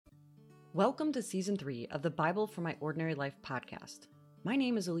Welcome to Season 3 of the Bible for My Ordinary Life podcast. My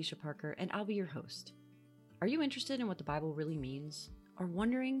name is Alicia Parker, and I'll be your host. Are you interested in what the Bible really means, or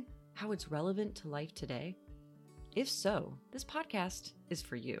wondering how it's relevant to life today? If so, this podcast is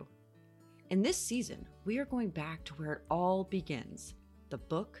for you. In this season, we are going back to where it all begins, the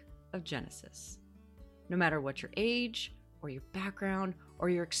book of Genesis. No matter what your age, or your background, or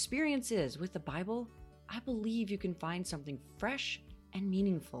your experience is with the Bible, I believe you can find something fresh and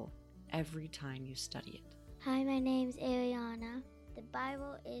meaningful every time you study it. Hi, my name's Ariana. The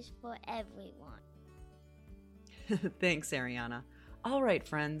Bible is for everyone. Thanks, Ariana. All right,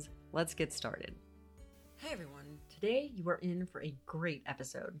 friends, let's get started. Hey, everyone. Today you are in for a great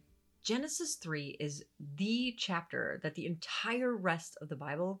episode. Genesis 3 is the chapter that the entire rest of the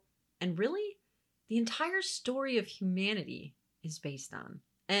Bible, and really the entire story of humanity, is based on.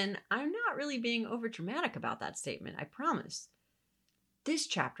 And I'm not really being overdramatic about that statement, I promise. This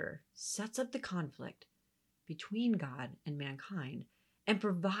chapter sets up the conflict between God and mankind and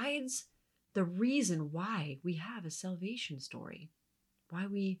provides the reason why we have a salvation story, why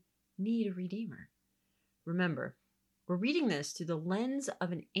we need a redeemer. Remember, we're reading this through the lens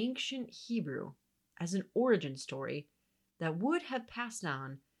of an ancient Hebrew as an origin story that would have passed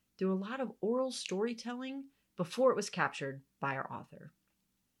on through a lot of oral storytelling before it was captured by our author.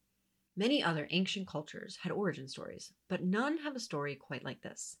 Many other ancient cultures had origin stories, but none have a story quite like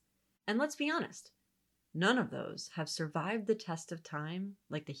this. And let's be honest, none of those have survived the test of time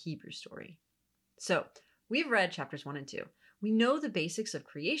like the Hebrew story. So, we've read chapters 1 and 2. We know the basics of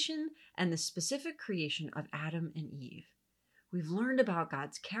creation and the specific creation of Adam and Eve. We've learned about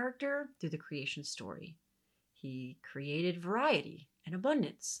God's character through the creation story. He created variety and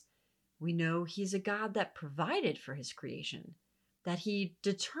abundance. We know He's a God that provided for His creation, that He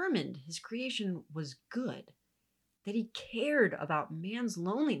determined His creation was good, that He cared about man's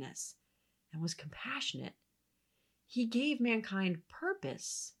loneliness and was compassionate. He gave mankind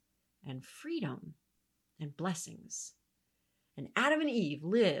purpose and freedom and blessings. And Adam and Eve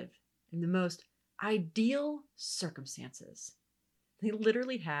lived in the most ideal circumstances. They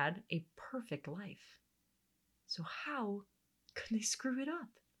literally had a perfect life. So how could they screw it up?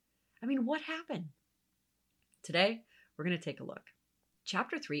 I mean, what happened? Today, we're going to take a look.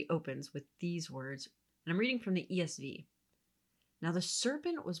 Chapter 3 opens with these words, and I'm reading from the ESV. Now the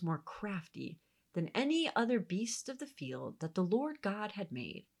serpent was more crafty than any other beast of the field that the Lord God had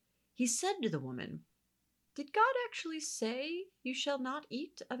made. He said to the woman, "Did God actually say you shall not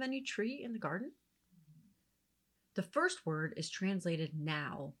eat of any tree in the garden?" The first word is translated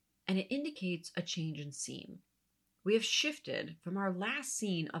now, and it indicates a change in scene. We have shifted from our last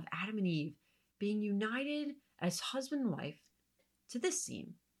scene of Adam and Eve being united as husband and wife to this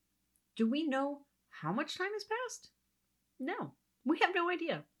scene. Do we know how much time has passed? No, we have no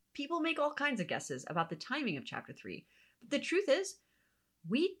idea. People make all kinds of guesses about the timing of chapter 3, but the truth is,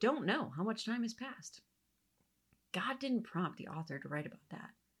 we don't know how much time has passed. God didn't prompt the author to write about that.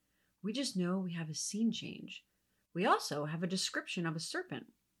 We just know we have a scene change. We also have a description of a serpent.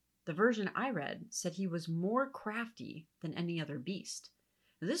 The version I read said he was more crafty than any other beast.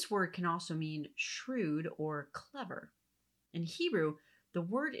 This word can also mean shrewd or clever. In Hebrew, the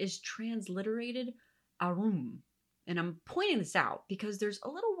word is transliterated arum. And I'm pointing this out because there's a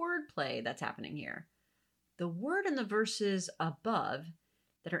little wordplay that's happening here. The word in the verses above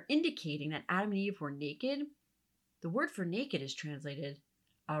that are indicating that Adam and Eve were naked, the word for naked is translated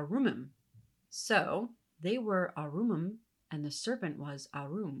arumim. So they were arumim and the serpent was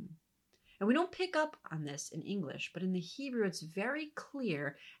arum. And we don't pick up on this in English, but in the Hebrew it's very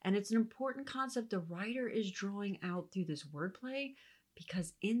clear, and it's an important concept the writer is drawing out through this wordplay,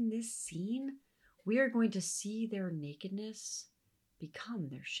 because in this scene, we are going to see their nakedness become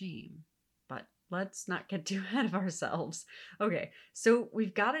their shame. But let's not get too ahead of ourselves. Okay, so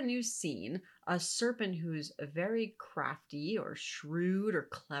we've got a new scene, a serpent who's very crafty or shrewd or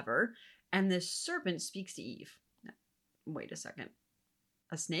clever, and this serpent speaks to Eve. Now, wait a second.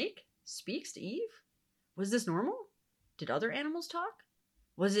 A snake speaks to Eve? Was this normal? Did other animals talk?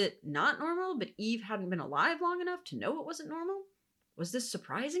 Was it not normal, but Eve hadn't been alive long enough to know it wasn't normal? Was this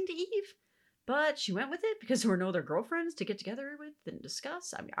surprising to Eve? But she went with it because there were no other girlfriends to get together with and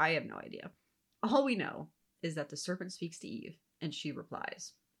discuss? I mean, I have no idea. All we know is that the serpent speaks to Eve, and she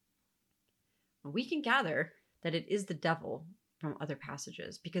replies. We can gather that it is the devil from other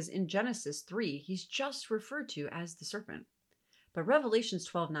passages, because in Genesis 3, he's just referred to as the serpent. But Revelations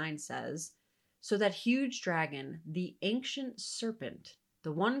 12:9 says, "So that huge dragon, the ancient serpent,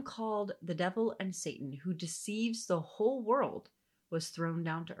 the one called the devil and Satan, who deceives the whole world, was thrown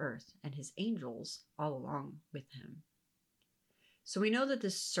down to earth, and his angels all along with him." So we know that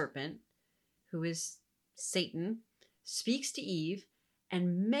this serpent who is Satan, speaks to Eve,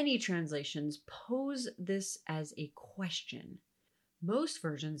 and many translations pose this as a question. Most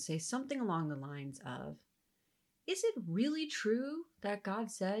versions say something along the lines of, is it really true that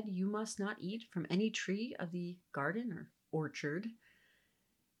God said you must not eat from any tree of the garden or orchard?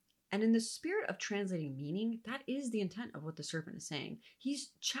 And in the spirit of translating meaning, that is the intent of what the serpent is saying.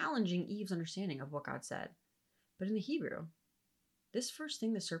 He's challenging Eve's understanding of what God said. But in the Hebrew, this first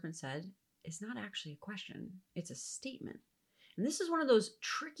thing the serpent said is not actually a question, it's a statement. And this is one of those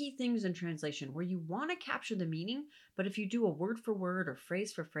tricky things in translation where you want to capture the meaning, but if you do a word for word or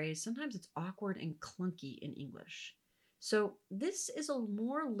phrase for phrase, sometimes it's awkward and clunky in English. So this is a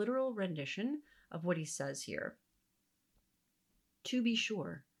more literal rendition of what he says here. To be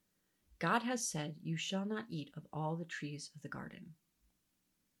sure, God has said, you shall not eat of all the trees of the garden.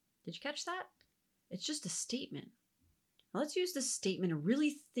 Did you catch that? It's just a statement. Now let's use this statement and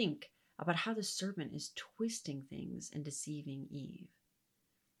really think about how the serpent is twisting things and deceiving Eve.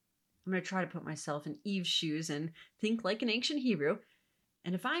 I'm going to try to put myself in Eve's shoes and think like an ancient Hebrew.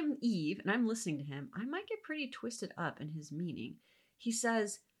 And if I'm Eve and I'm listening to him, I might get pretty twisted up in his meaning. He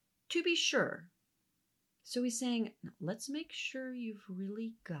says, to be sure. So he's saying, let's make sure you've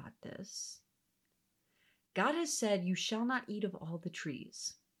really got this. God has said, you shall not eat of all the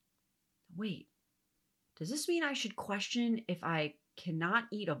trees. Wait, does this mean I should question if I cannot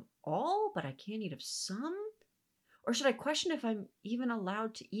eat of all, but I can't eat of some? Or should I question if I'm even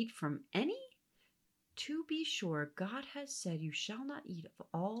allowed to eat from any? To be sure, God has said, you shall not eat of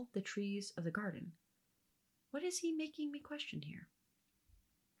all the trees of the garden. What is he making me question here?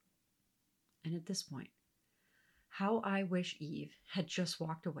 And at this point, how I wish Eve had just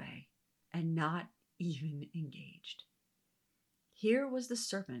walked away and not even engaged. Here was the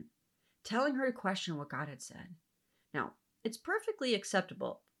serpent telling her to question what God had said. Now, it's perfectly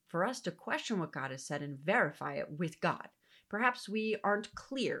acceptable for us to question what God has said and verify it with God. Perhaps we aren't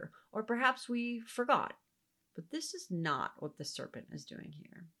clear, or perhaps we forgot. But this is not what the serpent is doing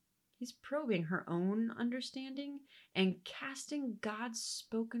here. He's probing her own understanding and casting God's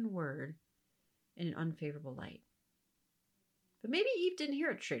spoken word in an unfavorable light. But maybe Eve didn't hear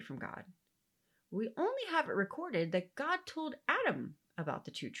it straight from God. We only have it recorded that God told Adam about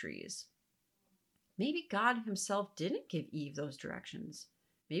the two trees. Maybe God himself didn't give Eve those directions.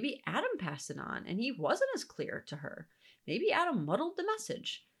 Maybe Adam passed it on and he wasn't as clear to her. Maybe Adam muddled the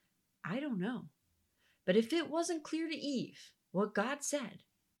message. I don't know. But if it wasn't clear to Eve what God said,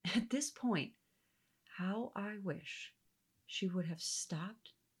 at this point, how I wish she would have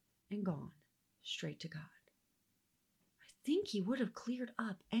stopped and gone straight to God. I think he would have cleared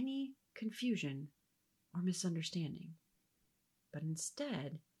up any confusion or misunderstanding. But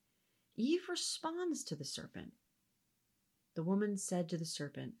instead, Eve responds to the serpent. The woman said to the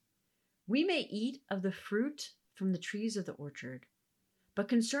serpent, we may eat of the fruit from the trees of the orchard, but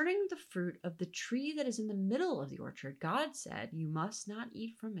concerning the fruit of the tree that is in the middle of the orchard, God said, you must not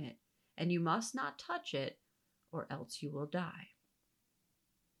eat from it, and you must not touch it, or else you will die.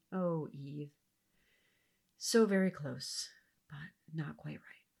 Oh, Eve. So very close, but not quite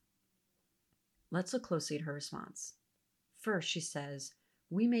right. Let's look closely at her response. First, she says,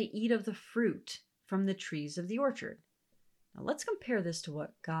 we may eat of the fruit from the trees of the orchard. Now let's compare this to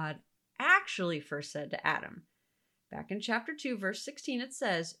what God actually first said to Adam. Back in chapter 2, verse 16, it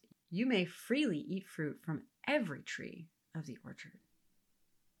says, you may freely eat fruit from every tree of the orchard.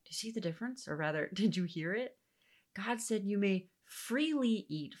 Do you see the difference? Or rather, did you hear it? God said you may freely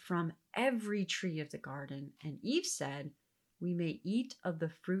eat from every tree of the garden. And Eve said, we may eat of the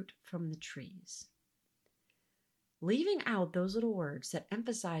fruit from the trees. Leaving out those little words that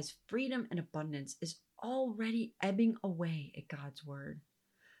emphasize freedom and abundance is already ebbing away at God's word.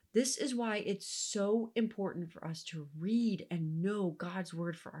 This is why it's so important for us to read and know God's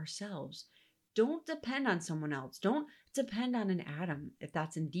word for ourselves. Don't depend on someone else. Don't depend on an Adam if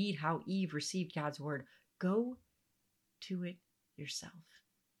that's indeed how Eve received God's word. Go to it yourself.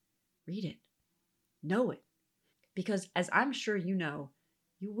 Read it. Know it. Because as I'm sure you know,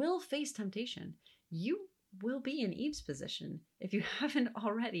 you will face temptation. You will be in Eve's position if you haven't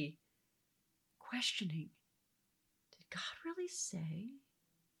already. Questioning, did God really say?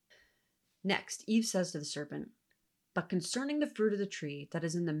 Next, Eve says to the serpent, but concerning the fruit of the tree that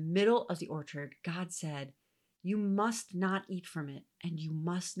is in the middle of the orchard, God said, you must not eat from it, and you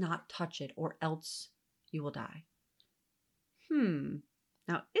must not touch it, or else you will die.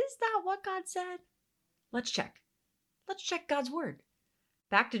 Now is that what God said? Let's check. Let's check God's word.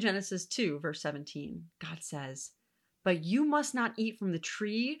 Back to Genesis 2, verse 17. God says, but you must not eat from the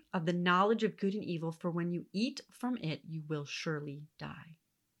tree of the knowledge of good and evil, for when you eat from it, you will surely die.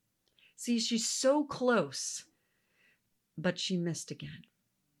 See, she's so close, but she missed again.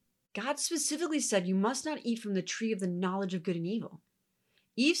 God specifically said you must not eat from the tree of the knowledge of good and evil.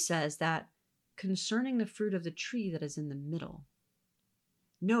 Eve says that concerning the fruit of the tree that is in the middle.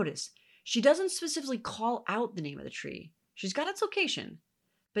 Notice, she doesn't specifically call out the name of the tree. She's got its location,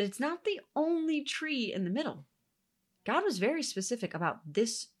 but it's not the only tree in the middle. God was very specific about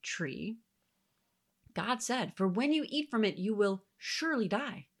this tree. God said, "For when you eat from it, you will surely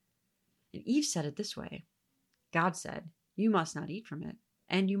die." And Eve said it this way. God said, "You must not eat from it,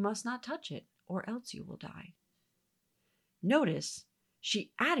 and you must not touch it, or else you will die." Notice,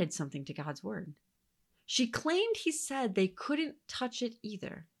 she added something to God's word. She claimed he said they couldn't touch it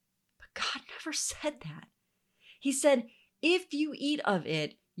either. But God never said that. He said, "If you eat of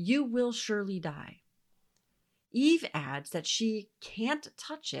it, you will surely die." Eve adds that she can't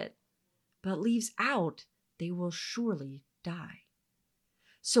touch it, but leaves out they will surely die.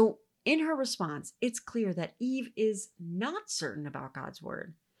 So in her response, it's clear that Eve is not certain about God's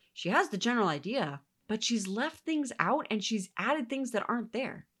word. She has the general idea, but she's left things out and she's added things that aren't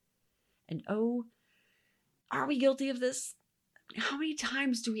there. And oh, are we guilty of this? How many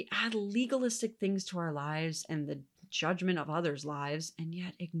times do we add legalistic things to our lives and the judgment of others' lives and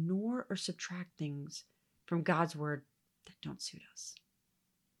yet ignore or subtract things from God's word that don't suit us?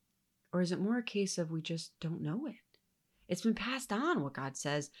 Or is it more a case of we just don't know it? It's been passed on what God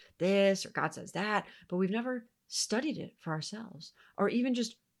says this or God says that, but we've never studied it for ourselves or even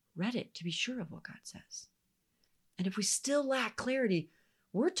just read it to be sure of what God says. And if we still lack clarity,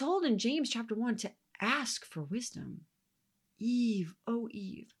 we're told in James chapter 1 to ask for wisdom. Eve, oh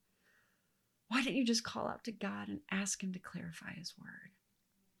Eve, why didn't you just call out to God and ask him to clarify his word?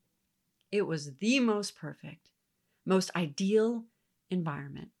 It was the most perfect, most ideal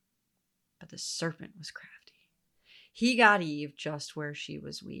environment, but the serpent was crafty. He got Eve just where she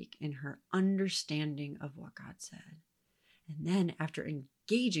was weak in her understanding of what God said. And then after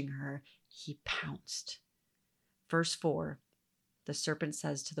engaging her, he pounced. Verse 4, the serpent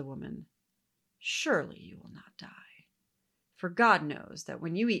says to the woman, "Surely you will not die. For God knows that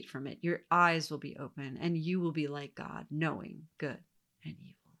when you eat from it, your eyes will be open and you will be like God, knowing good and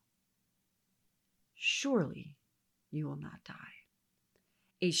evil." Surely you will not die.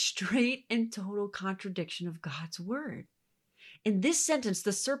 A straight and total contradiction of God's word. In this sentence,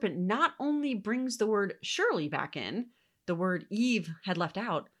 the serpent not only brings the word surely back in, the word Eve had left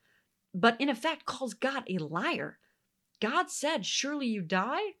out, but in effect calls God a liar. God said, "Surely you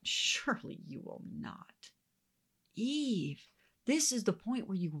die? Surely you will not." Eve, this is the point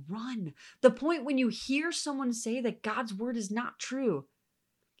where you run. The point when you hear someone say that God's word is not true,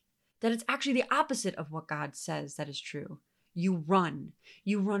 that it's actually the opposite of what God says that is true. You run.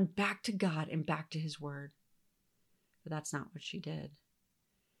 You run back to God and back to his word. But that's not what she did.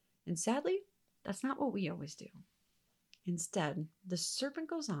 And sadly, that's not what we always do. Instead, the serpent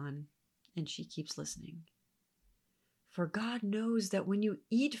goes on and she keeps listening. "For God knows that when you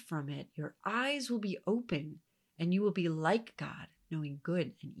eat from it, your eyes will be open and you will be like God, knowing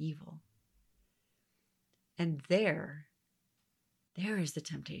good and evil." And there is the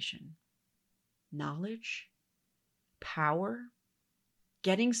temptation. Knowledge, power,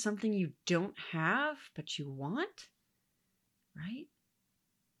 getting something you don't have but you want, right?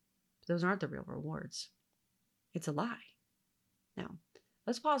 But those aren't the real rewards. It's a lie. Now,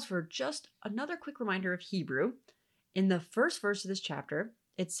 let's pause for just another quick reminder of Hebrew. In the first verse of this chapter,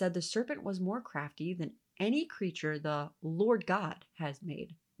 it said the serpent was more crafty than any creature the Lord God has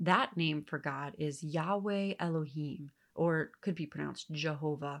made. That name for God is Yahweh Elohim, or it could be pronounced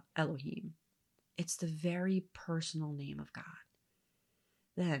Jehovah Elohim. It's the very personal name of God.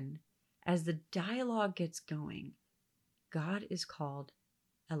 Then, as the dialogue gets going, God is called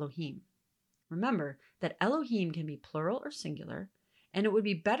Elohim. Remember that Elohim can be plural or singular, and it would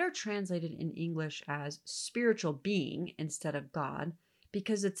be better translated in English as spiritual being instead of God,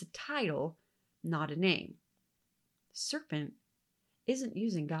 because it's a title, not a name. The serpent isn't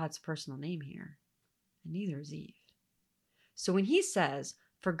using God's personal name here, and neither is Eve. So when he says,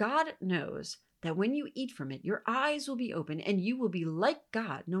 "For God knows that when you eat from it, your eyes will be open and you will be like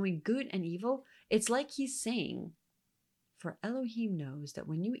God, knowing good and evil," it's like he's saying, "For Elohim knows that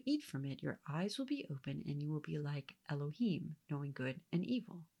when you eat from it, your eyes will be open and you will be like Elohim, knowing good and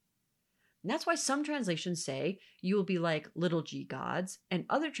evil." And that's why some translations say you will be like little g gods, and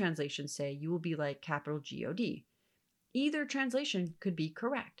other translations say you will be like capital G-O-D. Either translation could be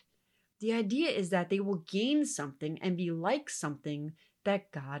correct. The idea is that they will gain something and be like something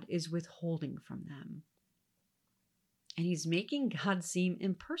that God is withholding from them. And he's making God seem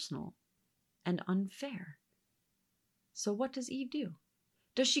impersonal and unfair. So what does Eve do?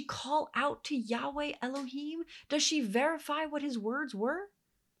 Does she call out to Yahweh Elohim? Does she verify what his words were?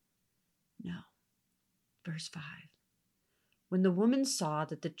 No. Verse 5. When the woman saw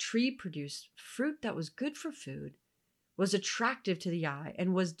that the tree produced fruit that was good for food, was attractive to the eye,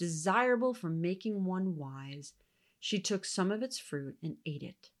 and was desirable for making one wise, she took some of its fruit and ate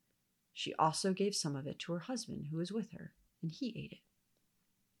it. She also gave some of it to her husband who was with her, and he ate it.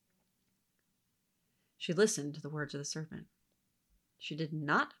 She listened to the words of the serpent. She did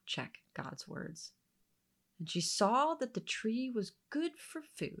not check God's words. And she saw that the tree was good for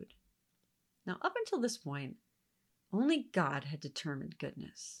food. Now, up until this point, only God had determined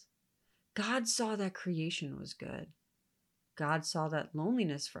goodness. God saw that creation was good. God saw that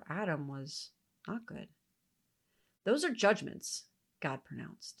loneliness for Adam was not good. Those are judgments God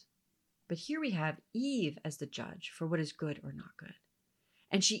pronounced. But here we have Eve as the judge for what is good or not good.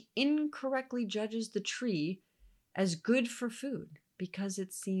 And she incorrectly judges the tree as good for food because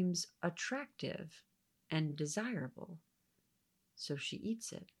it seems attractive and desirable. So she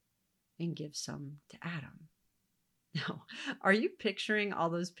eats it and gives some to Adam. Now, are you picturing all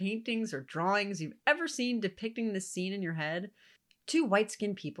those paintings or drawings you've ever seen depicting this scene in your head? Two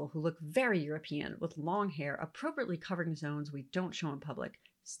white-skinned people who look very European with long hair appropriately covering zones we don't show in public,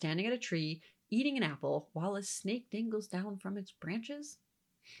 standing at a tree, eating an apple while a snake dangles down from its branches?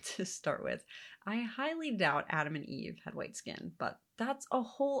 To start with, I highly doubt Adam and Eve had white skin, but that's a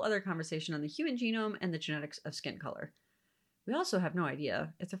whole other conversation on the human genome and the genetics of skin color. We also have no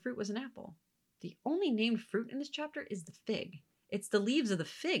idea if the fruit was an apple. The only named fruit in this chapter is the fig. It's the leaves of the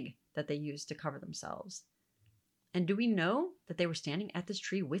fig that they used to cover themselves. And do we know that they were standing at this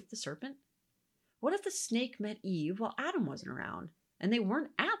tree with the serpent? What if the snake met Eve while Adam wasn't around, and they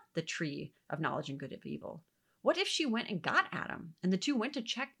weren't at the tree of knowledge and good and evil? What if she went and got Adam, and the two went to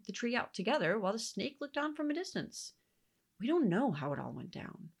check the tree out together while the snake looked on from a distance? We don't know how it all went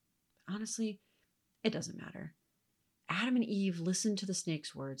down. Honestly, it doesn't matter. Adam and Eve listened to the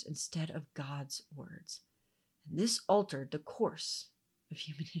snake's words instead of God's words. And this altered the course of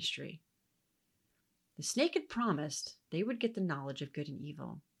human history. The snake had promised they would get the knowledge of good and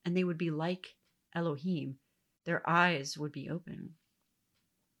evil, and they would be like Elohim. Their eyes would be open.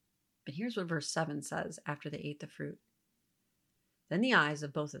 But here's what verse 7 says after they ate the fruit. Then the eyes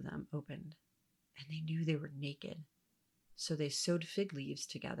of both of them opened, and they knew they were naked. So they sewed fig leaves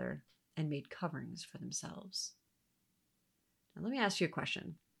together and made coverings for themselves. Now let me ask you a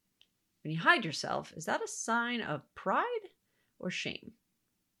question. When you hide yourself, is that a sign of pride or shame?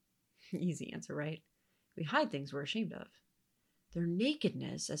 Easy answer, right? We hide things we're ashamed of. Their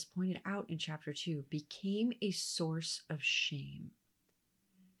nakedness, as pointed out in chapter 2, became a source of shame.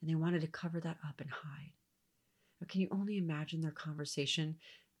 And they wanted to cover that up and hide. But can you only imagine their conversation?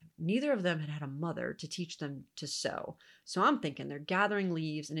 Neither of them had had a mother to teach them to sew. So I'm thinking they're gathering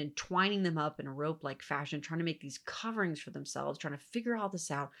leaves and entwining them up in a rope-like fashion, trying to make these coverings for themselves, trying to figure all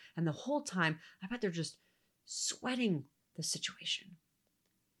this out. And the whole time, I bet they're just sweating the situation.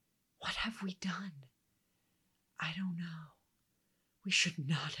 What have we done? I don't know. We should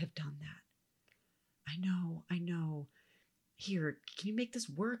not have done that. I know. Here, can you make this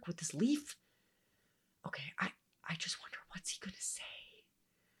work with this leaf? Okay, I just wonder, what's he going to say?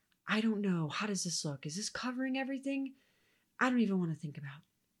 I don't know. How does this look? Is this covering everything? I don't even want to think about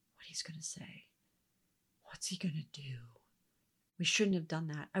what he's going to say. What's he going to do? We shouldn't have done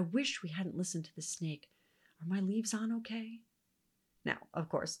that. I wish we hadn't listened to the snake. Are my leaves on okay? Now, of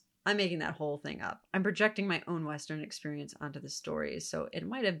course, I'm making that whole thing up. I'm projecting my own Western experience onto the story, so it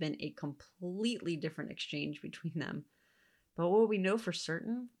might have been a completely different exchange between them. But what we know for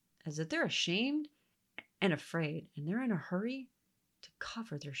certain is that they're ashamed and afraid, and they're in a hurry to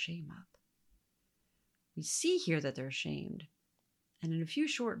cover their shame up. We see here that they're ashamed, and in a few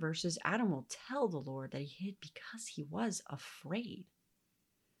short verses, Adam will tell the Lord that he hid because he was afraid.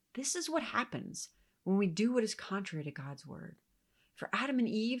 This is what happens when we do what is contrary to God's word. For Adam and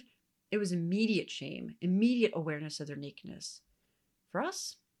Eve, it was immediate shame, immediate awareness of their nakedness. For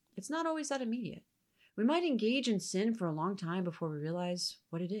us, it's not always that immediate. We might engage in sin for a long time before we realize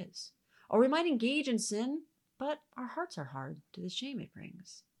what it is. Or we might engage in sin, but our hearts are hard to the shame it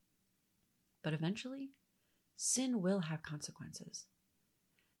brings. But eventually, sin will have consequences.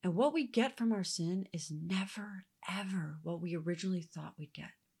 And what we get from our sin is never, ever what we originally thought we'd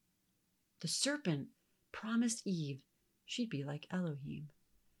get. The serpent promised Eve she'd be like Elohim.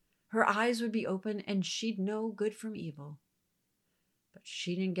 Her eyes would be open and she'd know good from evil. But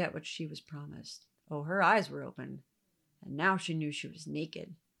she didn't get what she was promised. Oh, her eyes were open, and now she knew she was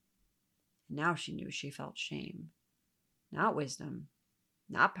naked. And now she knew she felt shame. Not wisdom,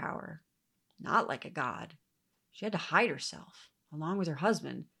 not power, not like a god. She had to hide herself along with her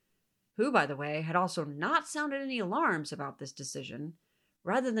husband, who, by the way, had also not sounded any alarms about this decision.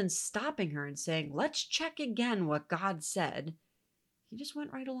 Rather than stopping her and saying, let's check again what God said, he just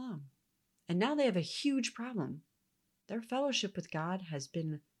went right along. And now they have a huge problem. Their fellowship with God has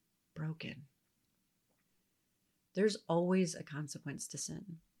been broken. There's always a consequence to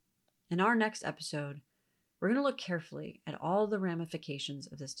sin. In our next episode, we're going to look carefully at all the ramifications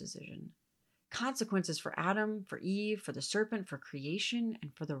of this decision. Consequences for Adam, for Eve, for the serpent, for creation,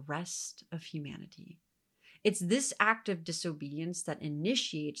 and for the rest of humanity. It's this act of disobedience that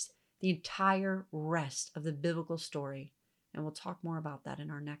initiates the entire rest of the biblical story, and we'll talk more about that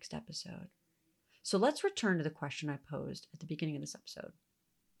in our next episode. So let's return to the question I posed at the beginning of this episode.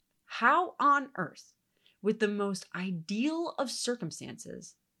 How on earth, with the most ideal of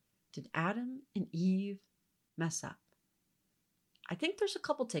circumstances, did Adam and Eve mess up? I think there's a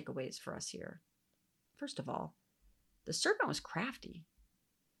couple takeaways for us here. First of all, the serpent was crafty.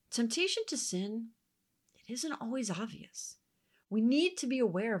 Temptation to sin, it isn't always obvious. We need to be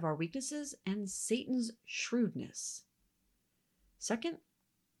aware of our weaknesses and Satan's shrewdness. Second,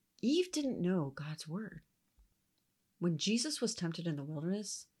 Eve didn't know God's word. When Jesus was tempted in the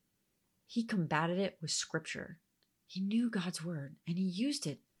wilderness, he combated it with scripture. He knew God's word, and he used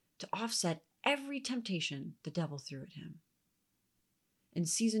it to offset every temptation the devil threw at him. In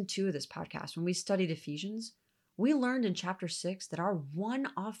season 2 of this podcast, when we studied Ephesians, we learned in chapter 6 that our one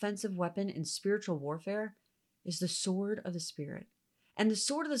offensive weapon in spiritual warfare is the sword of the Spirit. And the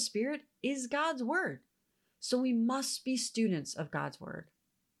sword of the Spirit is God's word. So we must be students of God's word.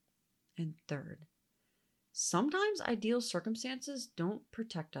 And third, sometimes ideal circumstances don't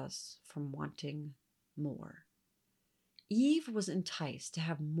protect us from wanting more. Eve was enticed to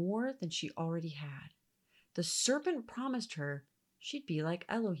have more than she already had. The serpent promised her she'd be like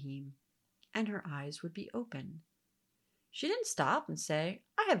Elohim, and her eyes would be open. She didn't stop and say,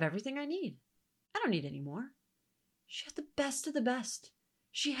 I have everything I need. I don't need any more. She had the best of the best.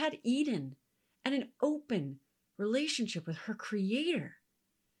 She had Eden and an open relationship with her Creator.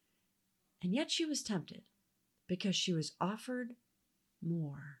 And yet she was tempted because she was offered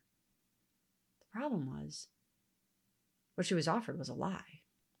more. The problem was, what she was offered was a lie.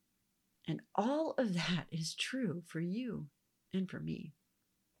 And all of that is true for you and for me.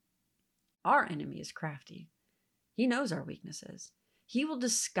 Our enemy is crafty. He knows our weaknesses. He will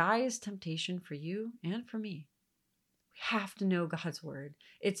disguise temptation for you and for me. We have to know God's word.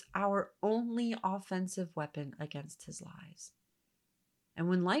 It's our only offensive weapon against his lies. And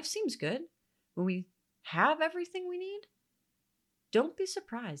when life seems good, when we have everything we need, don't be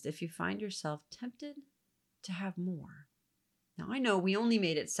surprised if you find yourself tempted to have more. Now, I know we only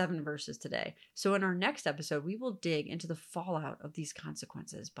made it 7 verses today, so in our next episode, we will dig into the fallout of these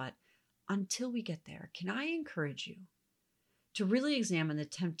consequences. But until we get there, can I encourage you to really examine the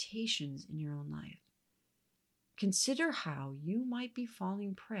temptations in your own life? Consider how you might be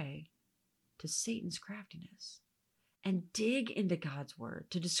falling prey to Satan's craftiness, and dig into God's word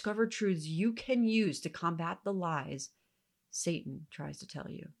to discover truths you can use to combat the lies Satan tries to tell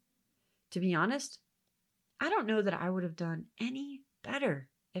you. To be honest, I don't know that I would have done any better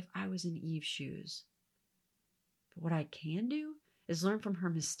if I was in Eve's shoes. But what I can do is learn from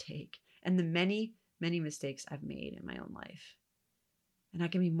her mistake and the many, many mistakes I've made in my own life. And I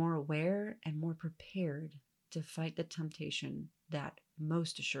can be more aware and more prepared to fight the temptation that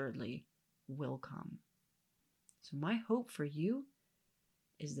most assuredly will come. So my hope for you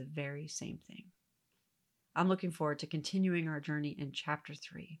is the very same thing. I'm looking forward to continuing our journey in chapter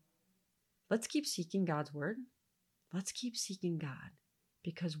 3. Let's keep seeking God's word. Let's keep seeking God,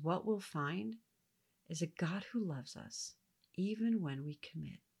 because what we'll find is a God who loves us, even when we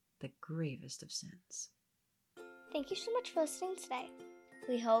commit the gravest of sins. Thank you so much for listening today.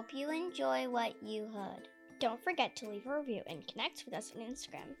 We hope you enjoy what you heard. Don't forget to leave a review and connect with us on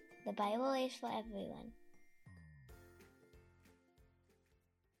Instagram. The Bible is for everyone.